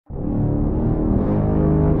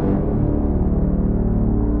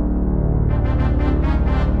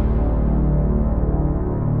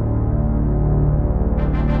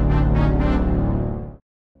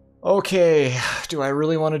Okay, do I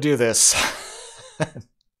really want to do this?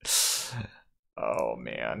 Oh,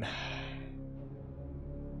 man.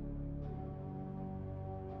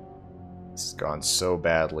 This has gone so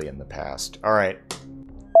badly in the past. Alright.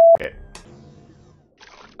 Okay.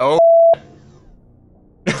 Oh.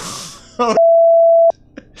 Oh.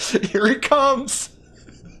 Here he comes!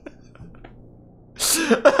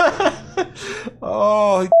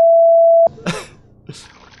 Oh.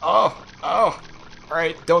 Oh. Oh.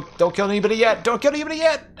 Alright, don't kill anybody yet! Don't kill anybody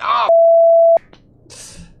yet! Oh.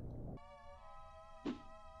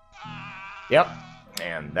 Yep.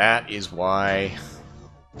 And that is why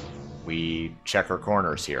we check our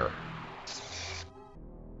corners here.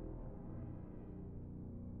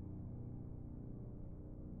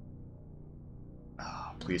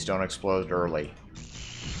 Oh, please don't explode early.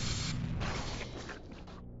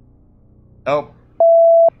 Oh.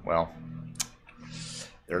 Well.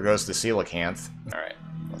 There goes the coelacanth. Alright,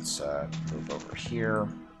 let's move over here.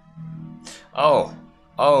 Oh!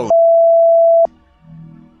 Oh!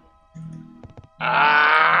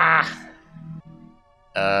 Ah!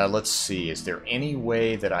 Let's see. Is there any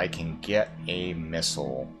way that I can get a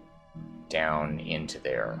missile down into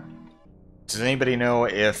there? Does anybody know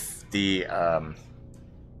if the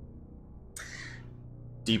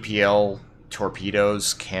DPL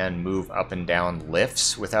torpedoes can move up and down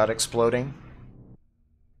lifts without exploding?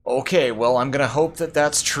 Okay, well, I'm going to hope that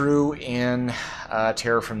that's true in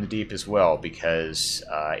Terror from the Deep as well, because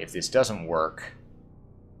if this doesn't work,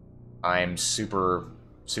 I'm super...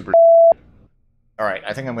 Alright,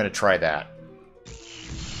 I think I'm going to try that.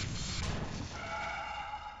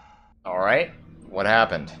 Alright, what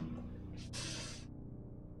happened?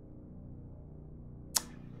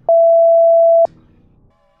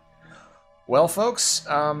 Well, folks,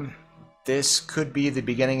 this could be the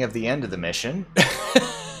beginning of the end of the mission.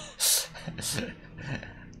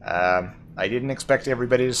 I didn't expect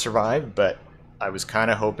everybody to survive, but I was kind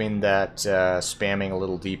of hoping that spamming a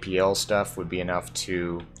little DPL stuff would be enough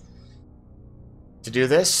to do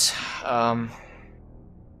this.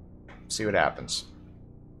 See what happens.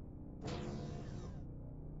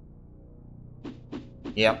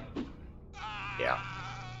 Yep. Yeah.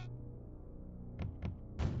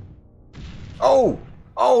 Oh!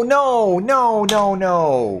 Oh, no! No, no,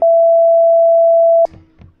 no!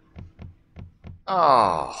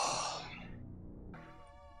 Oh.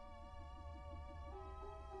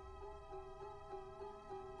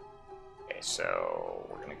 Okay, so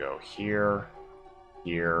we're gonna go here,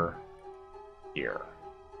 here, here.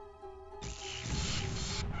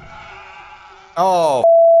 Oh!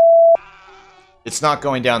 It's not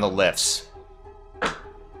going down the lifts.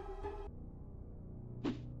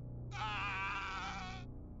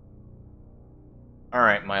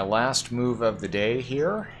 Alright, my last move of the day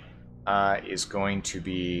here is going to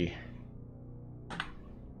be...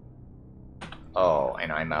 Oh,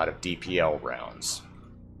 and I'm out of DPL rounds.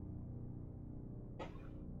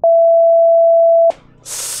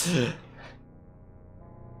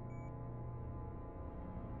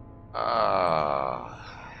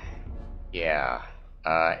 Yeah.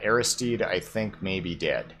 Aristide, I think, may be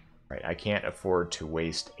dead. Right, I can't afford to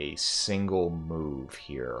waste a single move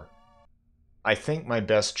here. I think my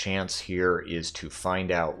best chance here is to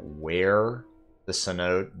find out where I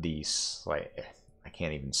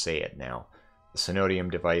can't even say it now. The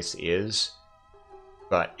Cenodium device is.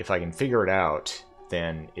 But if I can figure it out,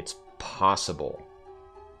 then it's possible.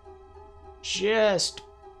 Just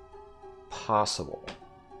possible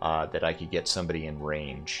that I could get somebody in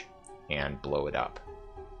range and blow it up.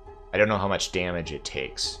 I don't know how much damage it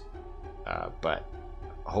takes, but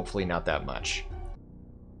hopefully not that much.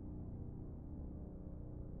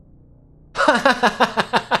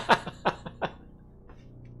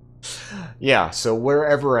 Yeah, so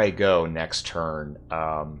wherever I go next turn,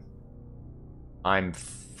 I'm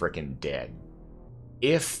frickin' dead.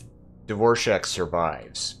 If Dvorak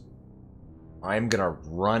survives, I'm gonna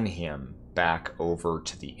run him back over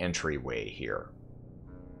to the entryway here.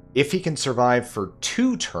 If he can survive for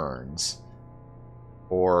 2 turns,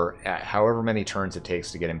 or however many turns it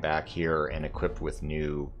takes to get him back here and equipped with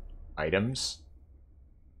new items,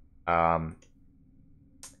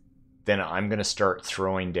 then I'm going to start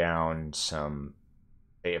throwing down some...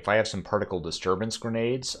 If I have some particle disturbance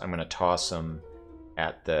grenades, I'm going to toss them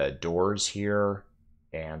at the doors here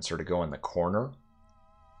and sort of go in the corner.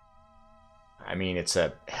 I mean, it's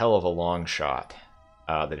a hell of a long shot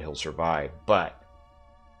that he'll survive, but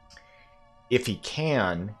if he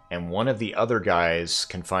can, and one of the other guys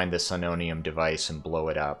can find the Cenodium device and blow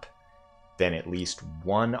it up, then at least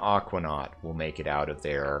one Aquanaut will make it out of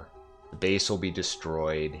there. The base will be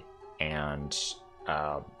destroyed, and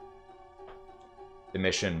the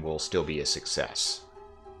mission will still be a success.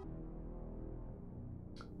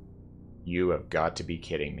 You have got to be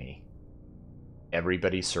kidding me.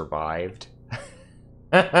 Everybody survived?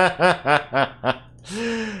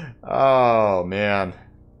 Oh, man.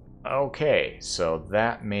 Okay, so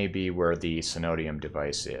that may be where the cenodium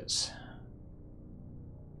device is.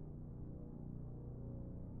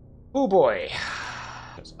 Oh boy.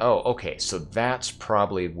 Oh, okay, so that's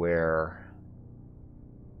probably where...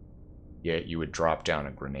 Yeah, you would drop down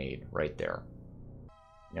a grenade right there.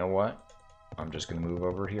 You know what? I'm just going to move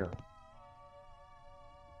over here.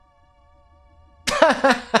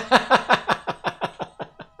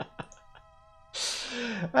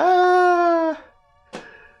 Ah.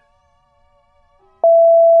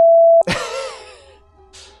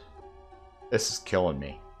 This is killing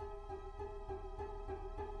me.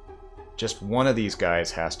 Just one of these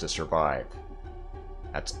guys has to survive.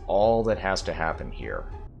 That's all that has to happen here.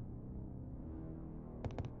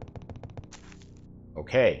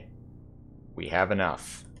 Okay. We have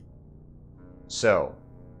enough. So,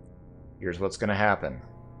 here's what's going to happen.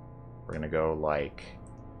 We're going to go like...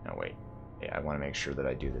 No, wait. Yeah, I want to make sure that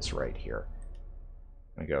I do this right here.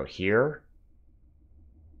 I'm going to go here.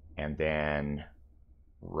 And then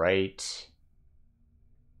right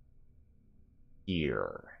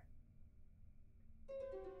here.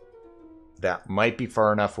 That might be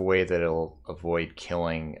far enough away that it'll avoid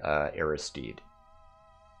killing Aristide.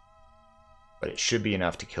 But it should be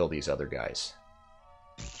enough to kill these other guys.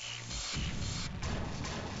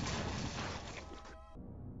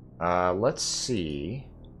 Let's see.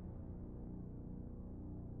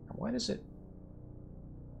 Why does it...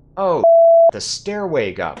 Oh, the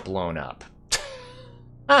stairway got blown up.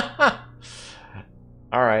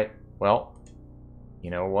 Alright, well,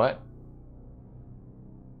 you know what?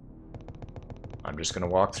 I'm just going to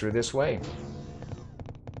walk through this way.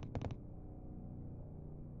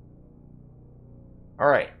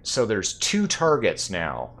 Alright, so there's 2 targets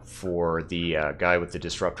now for the guy with the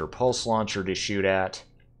disruptor pulse launcher to shoot at.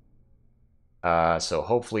 So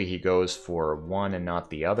hopefully he goes for one and not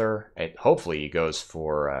the other. Hopefully he goes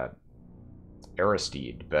for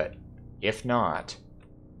Aristide, but if not...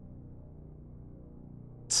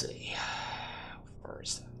 Let's see. How far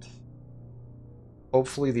is that?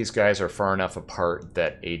 Hopefully these guys are far enough apart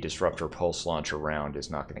that a disruptor pulse launcher round is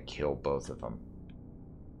not going to kill both of them.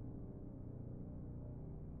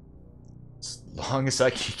 As long as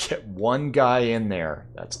I can get one guy in there,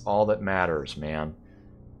 that's all that matters, man.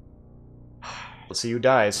 Let's see who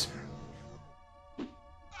dies.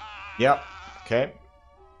 Yep. Okay.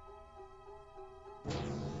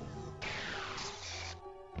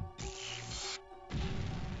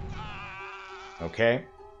 Okay.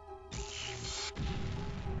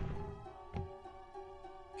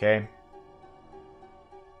 Okay.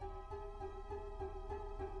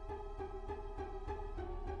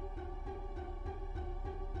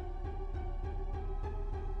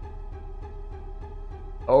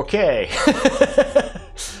 Okay.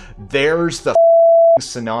 There's the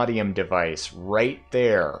cenodium device right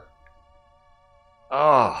there.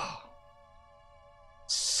 Oh.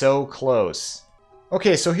 So close.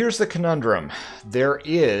 Okay, so here's the conundrum. There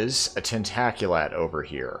is a tentaculat over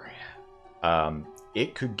here.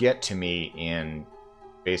 It could get to me in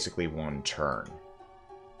basically one turn.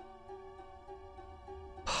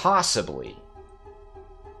 Possibly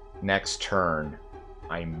next turn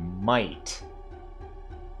I might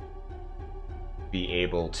be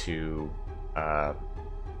able to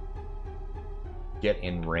get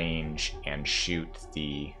in range and shoot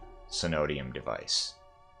the cenodium device.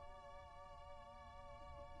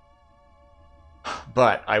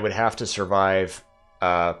 But I would have to survive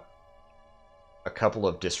a couple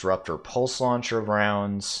of disruptor pulse launcher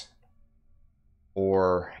rounds,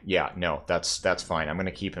 or yeah, no, that's fine. I'm going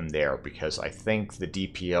to keep him there because I think the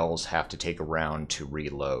DPLs have to take a round to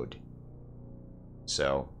reload.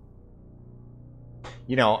 So,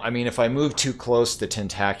 you know, I mean, if I move too close, the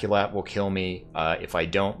tentaculat will kill me. If I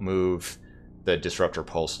don't move, the disruptor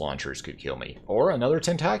pulse launchers could kill me, or another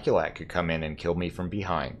tentaculat could come in and kill me from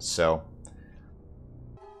behind. So,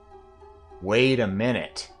 wait a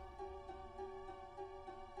minute.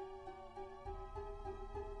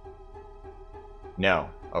 No.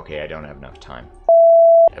 Okay, I don't have enough time.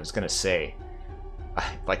 I was gonna say,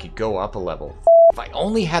 if I could go up a level. If I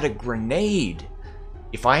only had a grenade.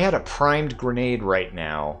 If I had a primed grenade right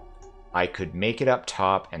now, I could make it up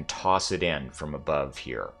top and toss it in from above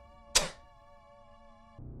here.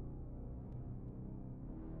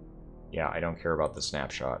 Yeah, I don't care about the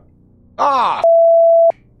snapshot. Ah!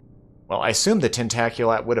 Well, I assume the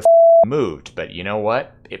tentaculat would have moved, but you know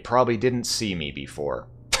what? It probably didn't see me before.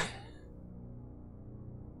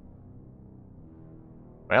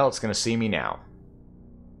 Well, it's going to see me now.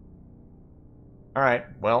 Alright,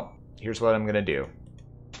 well, here's what I'm going to do.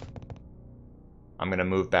 I'm going to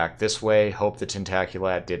move back this way, hope the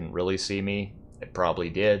Tentaculat didn't really see me. It probably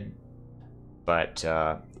did. But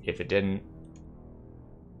if it didn't...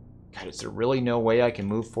 God, is there really no way I can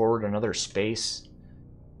move forward another space?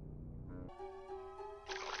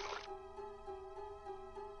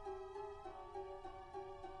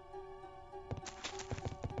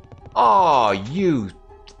 Oh, you...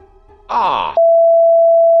 Ah!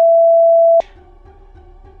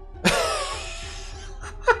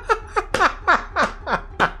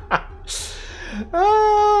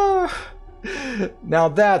 Now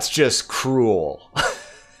that's just cruel.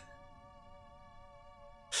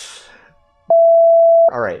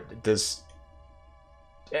 Alright, does...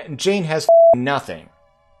 Jane has nothing.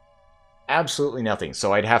 Absolutely nothing.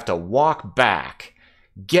 So I'd have to walk back,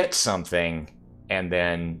 get something, and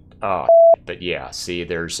then... Oh, but yeah, see,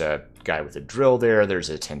 there's a guy with a drill there, there's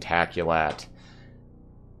a Tentaculat.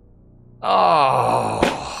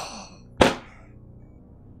 Oh!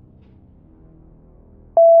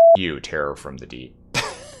 You, terror from the deep.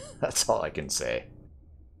 That's all I can say.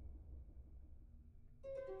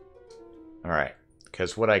 Alright,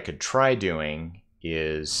 because what I could try doing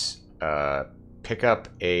is pick up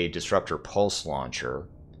a Disruptor Pulse Launcher,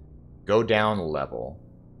 go down a level,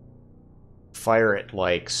 fire it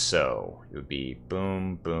like so. It would be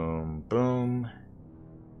boom, boom, boom.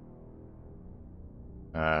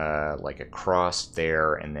 Like across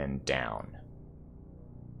there and then down.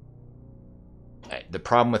 The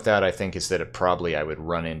problem with that, I think, is that I would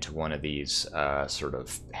run into one of these sort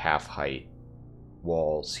of half-height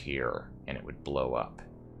walls here, and it would blow up.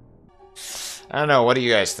 I don't know, what do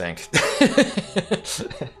you guys think?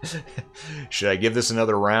 Should I give this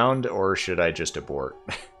another round, or should I just abort?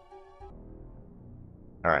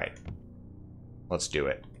 Alright. Let's do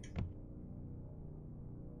it.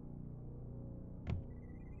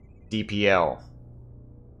 DPL.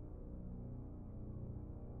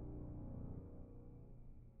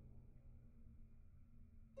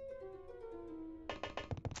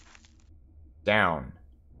 Down.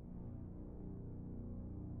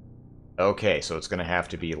 Okay, so it's gonna have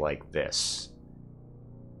to be like this.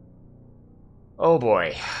 Oh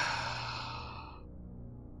boy.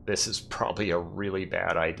 This is probably a really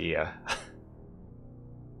bad idea.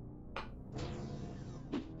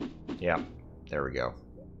 Yeah, there we go.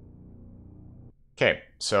 Okay,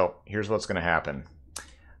 so here's what's gonna happen.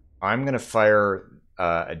 I'm gonna fire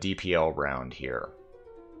a DPL round here.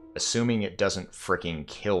 Assuming it doesn't fricking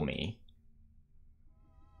kill me.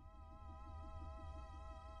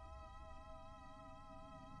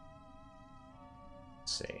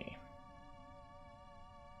 See.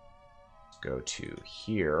 Let's go to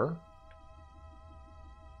here.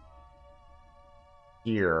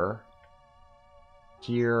 Here.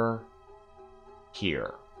 Here.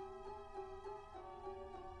 Here.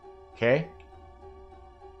 Okay.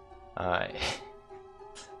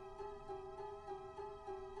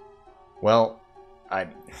 Well, I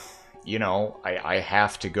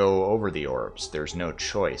have to go over the orbs. There's no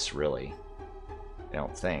choice, really. I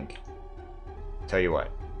don't think. Tell you what,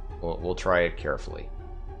 we'll try it carefully.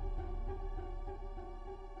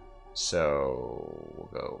 So we'll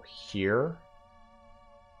go here,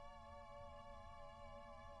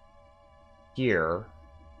 here,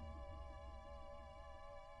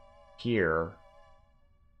 here,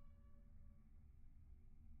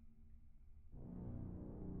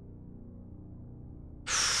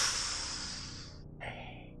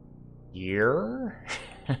 here.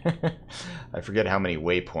 I forget how many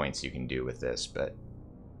waypoints you can do with this, but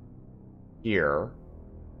here,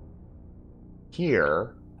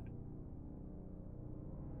 here,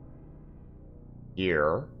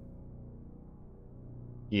 here,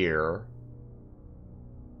 here,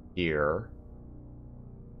 here,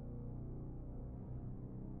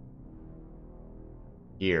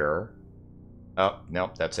 here. Oh,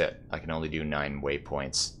 nope, that's it. I can only do 9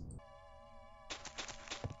 waypoints.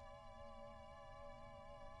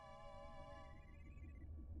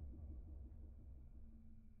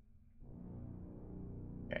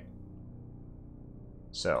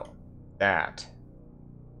 So, that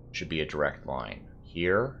should be a direct line.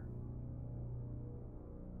 Here,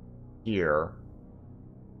 here.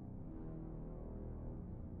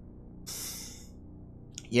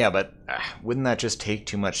 Yeah, but wouldn't that just take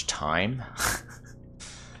too much time?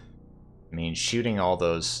 I mean, shooting all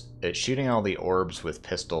the orbs with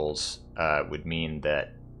pistols would mean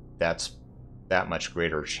that that's that much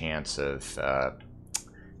greater chance of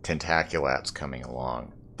Tentaculats coming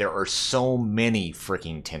along. There are so many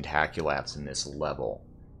freaking Tentaculats in this level.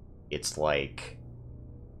 It's like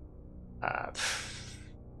I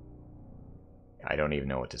don't even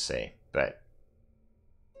know what to say, but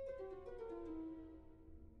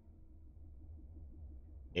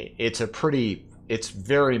it's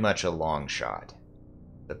very much a long shot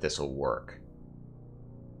that this will work.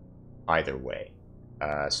 Either way.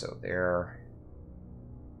 So there.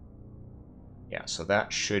 Yeah, so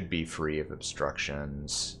that should be free of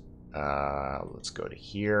obstructions. Let's go to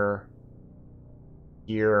here.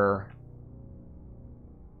 Here.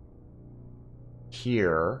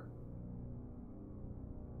 Here.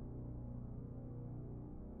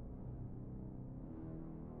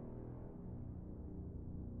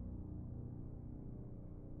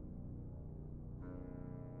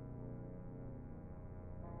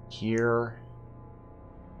 Here.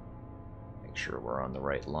 Make sure we're on the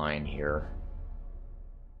right line here.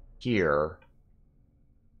 Here.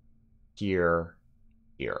 Here.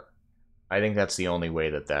 Here. I think that's the only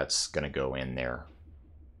way that that's going to go in there.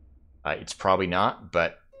 It's probably not,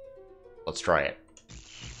 but let's try it.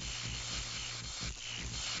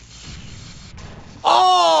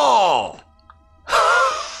 Oh!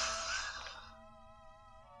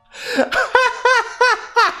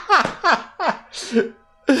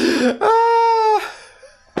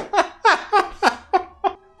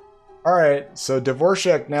 Alright, so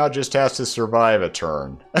Dvorak now just has to survive a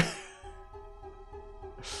turn.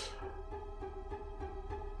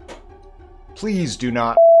 Please do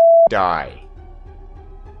not die.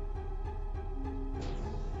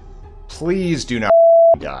 Please do not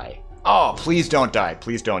die. Oh, please don't die.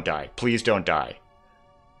 Please don't die. Please don't die.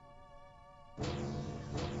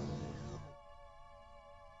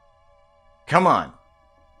 Come on.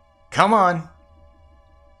 Come on.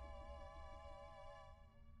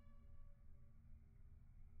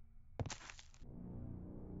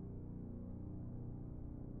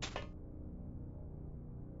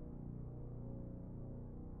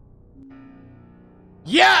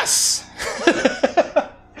 Yes!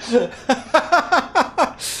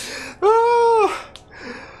 Oh.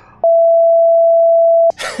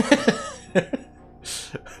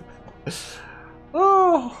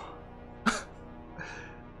 Oh.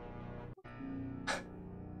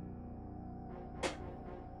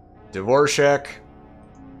 Dvorak,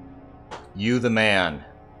 you the man.